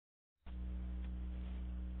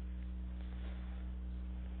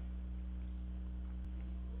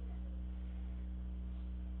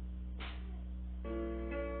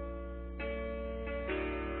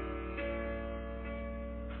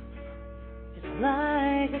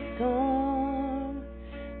like a storm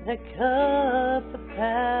that cuts the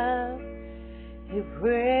path. It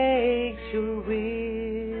breaks your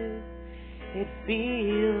will. It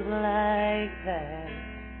feels like that.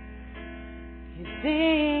 You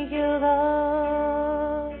think you're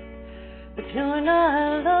lost, but you're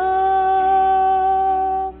not lost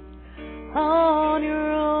on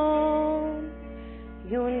your own.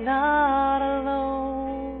 You're not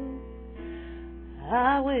alone.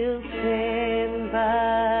 I will stand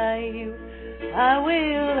by you. I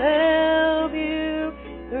will help you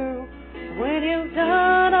through when you've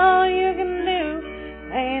done all you can do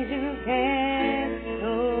and you can't go.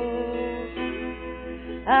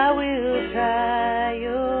 I will try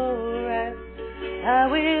your right. I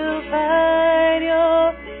will fight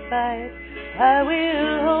your fight. I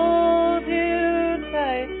will hold you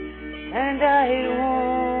tight, and I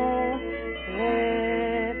won't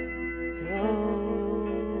let go.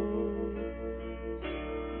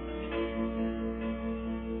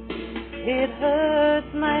 It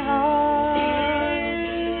hurts my heart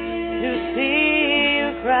to see you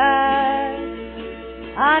cry.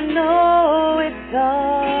 I know it's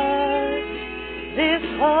dark, this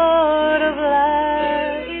heart of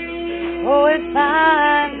life. Oh, it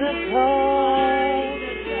finds us cold,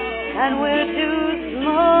 and we're too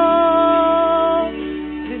small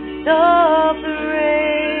to stop the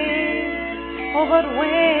rain. Oh, but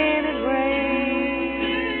when it rains,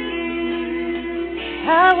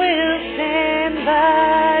 I will stand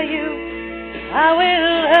by you. I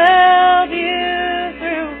will help you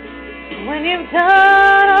through when you've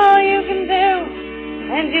done all you can do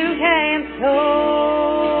and you can't cope.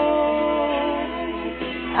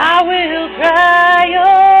 I will try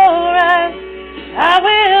your right. I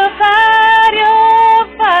will fight your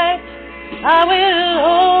fight. I will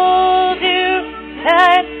hold you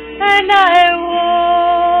tight, and I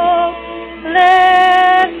won't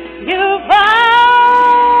let you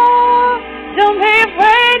fall. Don't be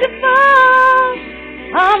afraid to fall.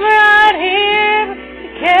 I'm right here to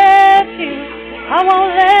catch you. I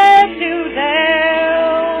won't let you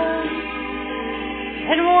down.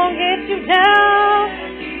 It won't get you down.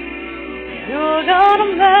 You're gonna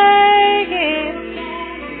make it.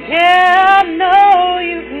 Yeah, I know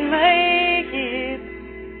you can make it.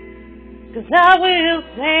 'Cause I will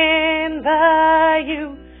stand by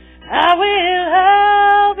you. I will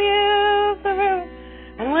help you through.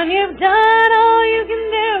 And when you've done all you can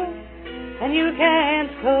do and you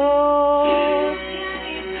can't cope,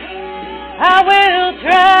 I will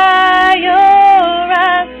try your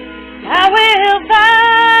right. I will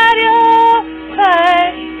fight your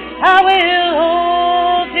fight. I will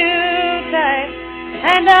hold you tight,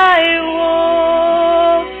 and I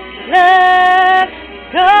won't let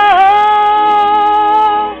go.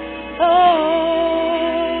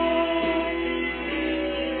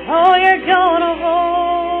 Oh, you're gonna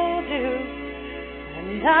hold you,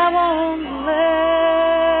 and I won't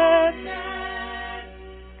let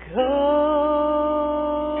go.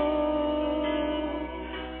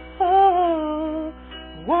 Oh,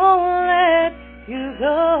 won't let you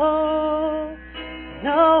go.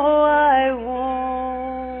 No, I won't.